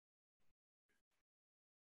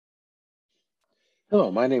Hello,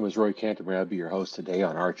 my name is Roy Canterbury. I'll be your host today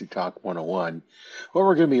on Archery Talk 101. What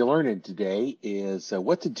we're going to be learning today is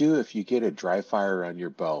what to do if you get a dry fire on your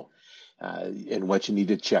bow and what you need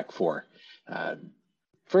to check for. Uh,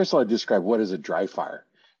 First, I'll describe what is a dry fire.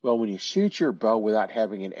 Well, when you shoot your bow without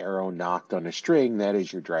having an arrow knocked on a string, that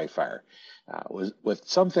is your dry fire. With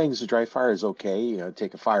some things, a dry fire is okay.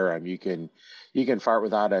 Take a firearm. You can fire it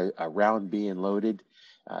without a round being loaded.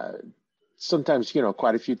 Uh, Sometimes,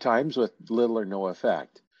 quite a few times with little or no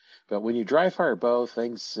effect. But when you dry fire a bow,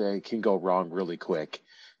 things can go wrong really quick.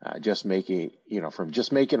 Just making, from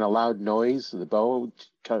just making a loud noise to the bow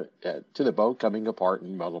coming apart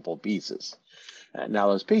in multiple pieces. Now,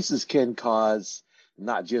 those pieces can cause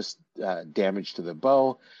not just damage to the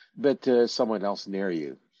bow, but to someone else near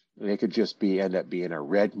you. It could just end up being a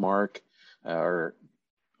red mark, or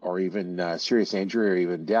even serious injury or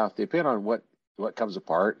even death, depending on what comes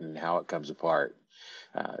apart and how it comes apart.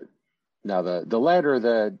 Uh, Now the latter,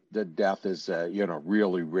 the death is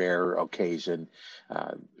really rare occasion.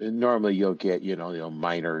 Normally you'll get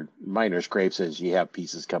minor scrapes as you have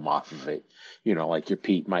pieces come off of it. Like your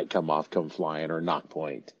peat might come flying, or knock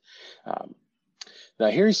point. Um, Now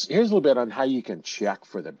here's a little bit on how you can check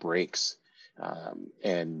for the breaks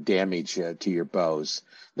and damage to your bows.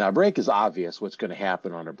 Now, a break is obvious what's going to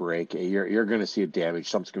happen on a break. You're going to see a damage.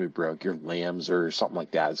 Something's going to be broke. Your limbs or something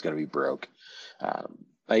like that is going to be broke.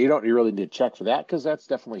 Now, you don't really need to check for that because that's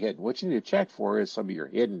definitely hidden. What you need to check for is some of your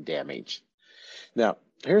hidden damage. Now,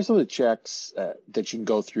 here's some of the checks that you can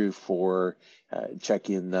go through for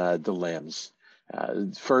checking the limbs.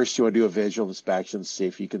 First, you want to do a visual inspection, see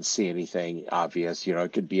if you can see anything obvious.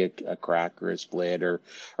 It could be a crack or a split or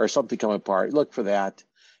something come apart. Look for that.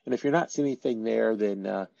 And if you're not seeing anything there,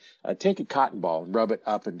 then take a cotton ball and rub it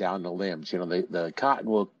up and down the limbs. The cotton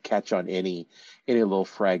will catch on any little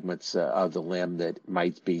fragments of the limb that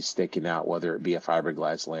might be sticking out, whether it be a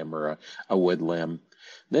fiberglass limb or a wood limb.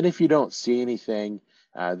 Then if you don't see anything,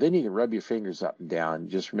 then you can rub your fingers up and down.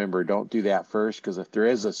 Just remember, don't do that first, because if there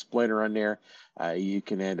is a splinter on there, you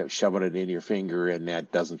can end up shoving it in your finger, and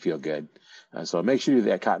that doesn't feel good. So make sure you do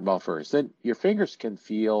that cotton ball first. Then your fingers can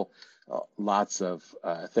feel lots of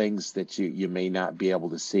things that you may not be able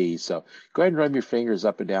to see. So go ahead and rub your fingers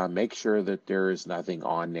up and down. Make sure that there is nothing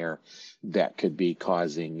on there that could be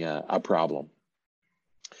causing a problem.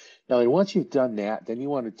 Now, once you've done that, then you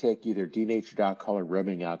want to take either denatured alcohol or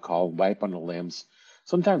rubbing alcohol, wipe on the limbs.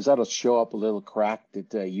 Sometimes that'll show up a little crack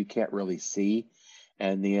that you can't really see,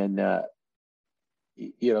 and then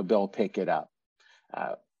they'll pick it up.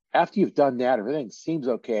 Uh, After you've done that, everything seems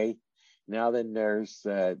okay. Now then there's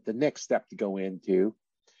the next step to go into,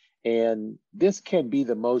 and this can be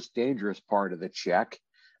the most dangerous part of the check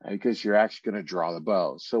because you're actually going to draw the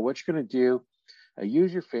bow. So what you're going to do,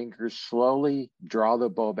 use your fingers, slowly draw the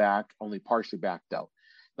bow back, only partially back though.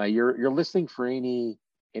 Now you're listening for any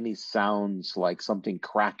sounds like something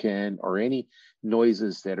cracking or any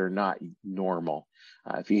noises that are not normal.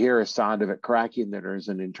 If you hear a sound of it cracking, then there's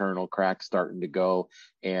an internal crack starting to go,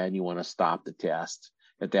 and you want to stop the test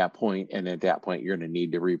at that point. And at that point, you're going to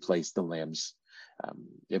need to replace the limbs.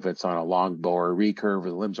 If it's on a long bow or recurve,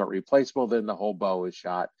 the limbs aren't replaceable, then the whole bow is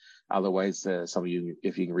shot. Otherwise,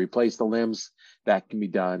 if you can replace the limbs, that can be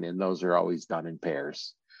done, and those are always done in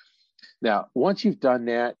pairs. Now, once you've done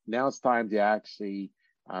that, now it's time to actually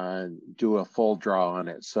do a full draw on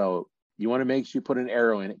it. So you want to make sure you put an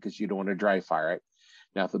arrow in it because you don't want to dry fire it.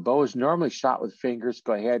 Now, if the bow is normally shot with fingers,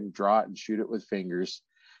 go ahead and draw it and shoot it with fingers.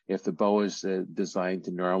 If the bow is designed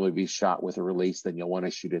to normally be shot with a release, then you'll want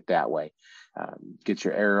to shoot it that way. Get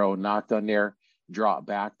your arrow knocked on there, draw it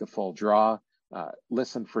back the full draw.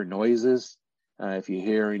 Listen for noises. If you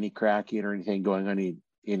hear any cracking or anything going on,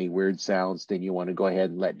 any weird sounds, then you want to go ahead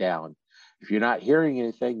and let down. If you're not hearing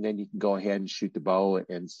anything, then you can go ahead and shoot the bow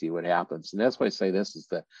and see what happens. And that's why I say this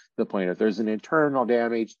is the point. If there's an internal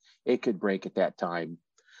damage, it could break at that time.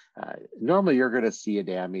 Normally, you're going to see a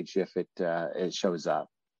damage if it shows up.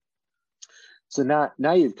 So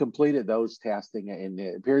now you've completed those testing, and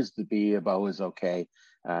it appears to be a bow is okay.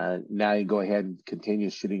 Now you go ahead and continue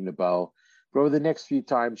shooting the bow. But over the next few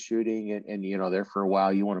times shooting, and there for a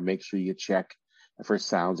while, you want to make sure you check for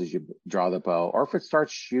sounds as you draw the bow, or if it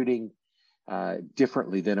starts shooting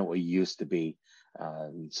differently than it used to be.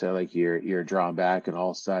 So like you're drawn back, and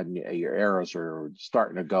all of a sudden your arrows are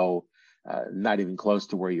starting to go not even close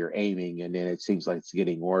to where you're aiming, and then it seems like it's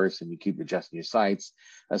getting worse, and you keep adjusting your sights.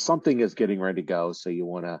 Something is getting ready to go, so you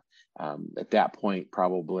want to at that point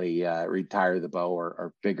probably retire the bow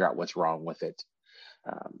or figure out what's wrong with it.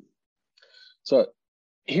 So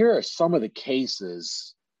here are some of the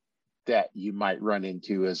cases that you might run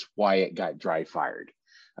into as why it got dry fired.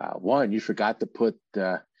 One, you forgot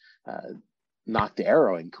to knock the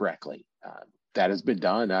arrow in correctly. That has been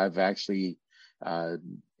done. I've actually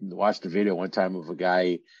watched a video one time of a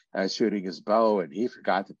guy shooting his bow, and he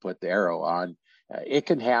forgot to put the arrow on. It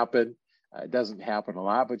can happen. It doesn't happen a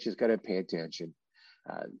lot, but you just got to pay attention.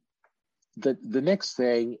 The next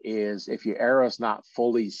thing is if your arrow is not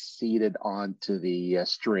fully seated onto the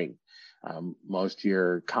string. Most of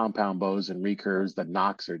your compound bows and recurves, the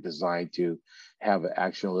nocks are designed to have an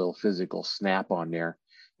actual little physical snap on there.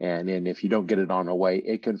 And then if you don't get it on the way,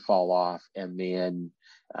 it can fall off, and then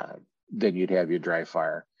you'd have your dry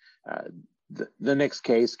fire. The next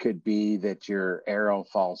case could be that your arrow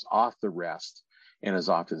falls off the rest and is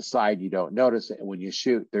off to the side. You don't notice it. And when you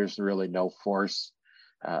shoot, there's really no force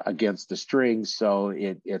against the string, so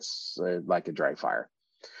it's like a dry fire.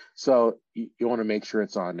 So you want to make sure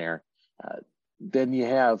it's on there. Then you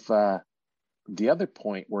have the other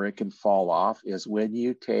point where it can fall off is when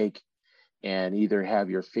you take and either have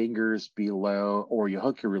your fingers below, or you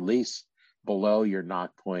hook your release below your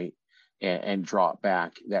nock point and draw it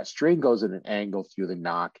back. That string goes at an angle through the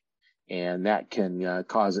nock, and that can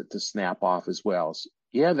cause it to snap off as well. So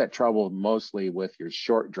you have that trouble mostly with your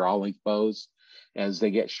short draw length bows. As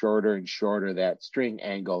they get shorter and shorter, that string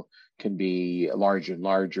angle can be larger and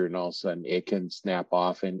larger, and all of a sudden it can snap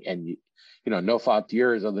off, and no fault to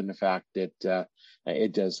yours other than the fact that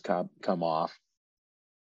it does come off.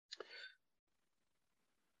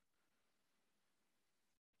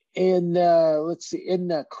 And let's see,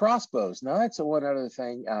 in crossbows, now that's one other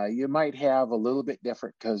thing. You might have a little bit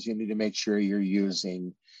different because you need to make sure you're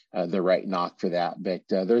using the right nock for that. But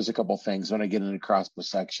there's a couple things. When I get into the crossbow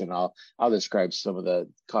section, I'll describe some of the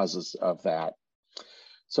causes of that.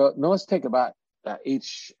 So now let's take about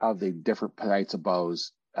each of the different types of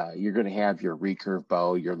bows. You're going to have your recurve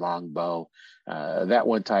bow, your long bow. That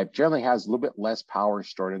one type generally has a little bit less power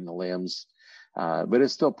stored in the limbs, but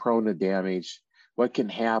it's still prone to damage. What can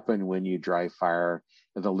happen when you dry fire?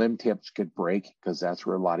 The limb tips could break because that's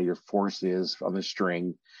where a lot of your force is on the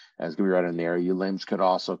string. It's going to be right in there. Your limbs could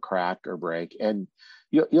also crack or break, and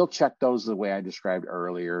you'll check those the way I described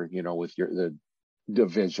earlier. With the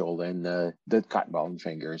visual and the cotton ball and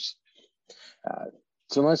fingers.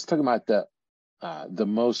 So let's talk about the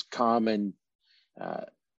most common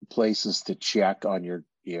places to check on your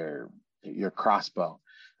crossbow.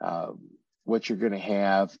 What you're going to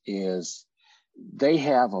have is they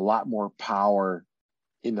have a lot more power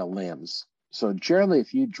in the limbs. So generally,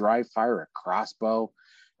 if you dry fire a crossbow,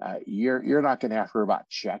 you're not going to have to worry about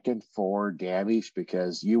checking for damage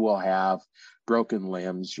because you will have broken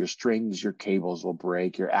limbs. Your strings, your cables will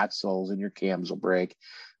break, your axles and your cams will break.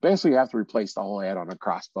 Basically, you have to replace the whole head on a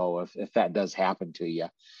crossbow if that does happen to you.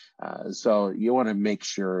 So you want to make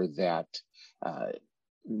sure that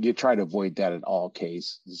you try to avoid that in all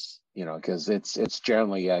cases, because it's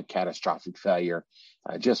generally a catastrophic failure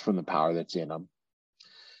just from the power that's in them.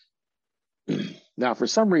 Now, for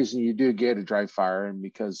some reason, you do get a dry fire, and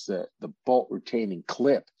because the bolt retaining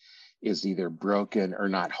clip is either broken or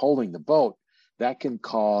not holding the bolt, that can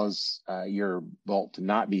cause your bolt to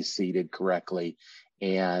not be seated correctly,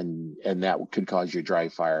 and that could cause your dry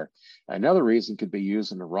fire. Another reason could be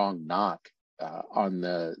using the wrong nock on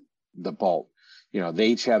the bolt. They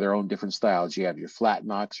each have their own different styles. You have your flat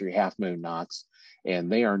nocks or your half moon nocks,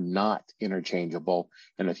 and they are not interchangeable.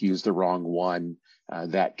 And if you use the wrong one,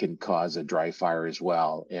 that can cause a dry fire as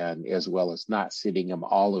well, and as well as not sitting them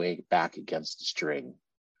all the way back against the string.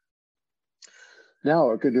 Now what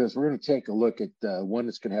we're going to do is we're going to take a look at the one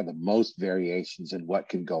that's going to have the most variations in what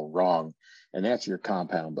can go wrong, and that's your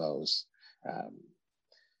compound bows.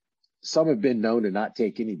 Some have been known to not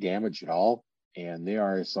take any damage at all, and there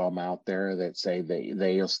are some out there that say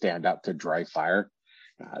they'll stand up to dry fire.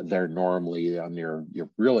 They're normally on your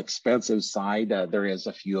real expensive side. There is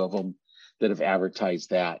a few of them that have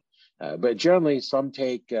advertised that. But generally, some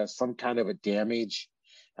take some kind of a damage.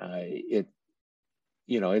 It's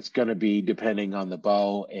going to be depending on the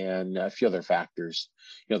bow and a few other factors.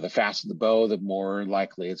 The faster the bow, the more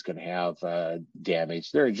likely it's going to have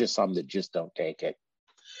damage. There are just some that just don't take it.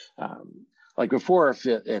 Like before, if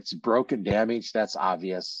it's broken damage, that's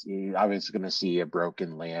obvious. You're obviously going to see a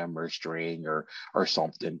broken limb or string or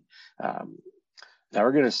something. Now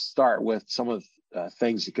we're going to start with some of the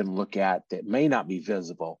things you can look at that may not be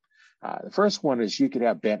visible. The first one is you could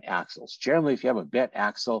have bent axles. Generally, if you have a bent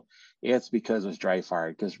axle, it's because it's dry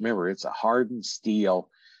fired. Because remember, it's a hardened steel,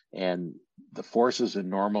 and the forces in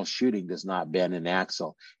normal shooting does not bend an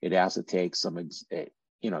axle. It has to take some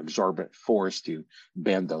exorbitant force to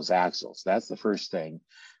bend those axles. That's the first thing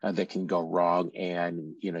that can go wrong.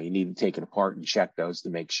 And, you need to take it apart and check those to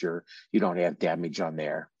make sure you don't have damage on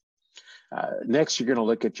there. Next, you're going to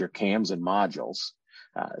look at your cams and modules.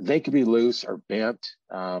 They can be loose or bent,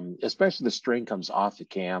 especially the string comes off the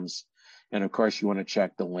cams. And of course, you want to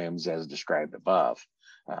check the limbs as described above,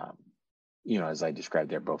 as I described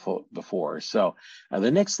there before. So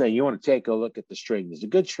the next thing, you want to take a look at the string. There's a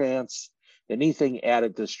good chance anything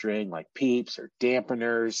added to the string like peeps or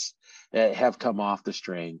dampeners that have come off the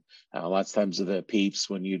string. Lots of times the peeps,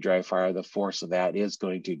 when you dry fire, the force of that is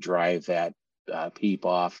going to drive that peep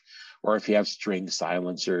off. Or if you have string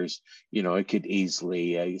silencers, it could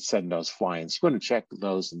easily send those flying. So you want to check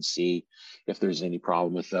those and see if there's any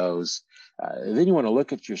problem with those. Then you want to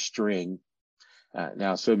look at your string.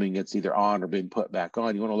 Now, assuming it's either on or been put back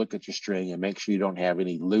on, you want to look at your string and make sure you don't have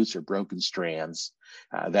any loose or broken strands.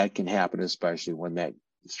 That can happen, especially when that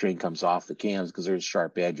string comes off the cams, because there's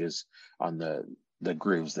sharp edges on the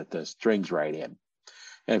grooves that the string's right in.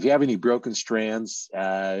 And if you have any broken strands,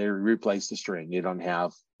 replace the string. You don't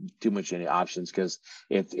have too much any options because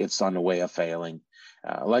it's on the way of failing.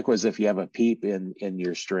 Likewise, if you have a peep in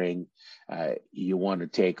your string, you want to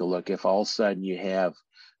take a look. If all of a sudden you have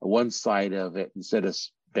one side of it, instead of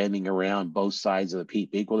bending around both sides of the peep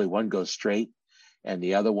equally, one goes straight and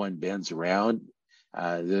the other one bends around,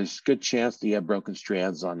 there's a good chance that you have broken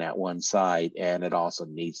strands on that one side, and it also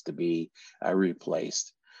needs to be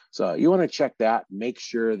replaced. So you want to check that, make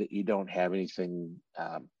sure that you don't have anything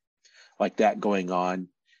like that going on,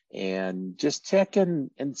 and just check and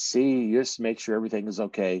see, just make sure everything is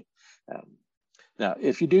okay. Now,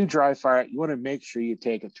 if you do dry fire it, you want to make sure you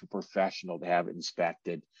take it to a professional to have it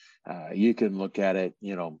inspected. You can look at it,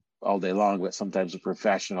 all day long, but sometimes a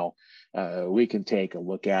professional, we can take a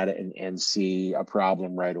look at it and see a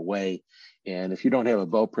problem right away. And if you don't have a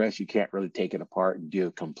bow press, you can't really take it apart and do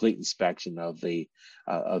a complete inspection of the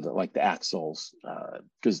axles,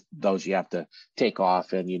 because those you have to take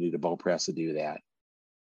off, and you need a bow press to do that.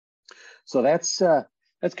 So that's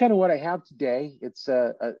kind of what I have today. It's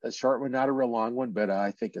a short one, not a real long one, but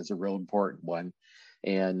I think it's a real important one.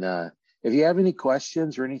 And if you have any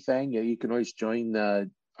questions or anything, you can always join the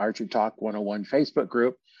Archery Talk 101 Facebook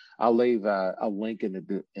group. I'll leave a link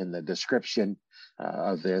in the description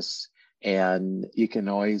of this, and you can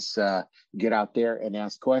always get out there and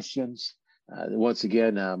ask questions. Once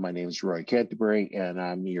again, my name is Roy Canterbury, and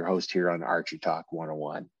I'm your host here on Archery Talk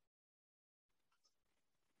 101.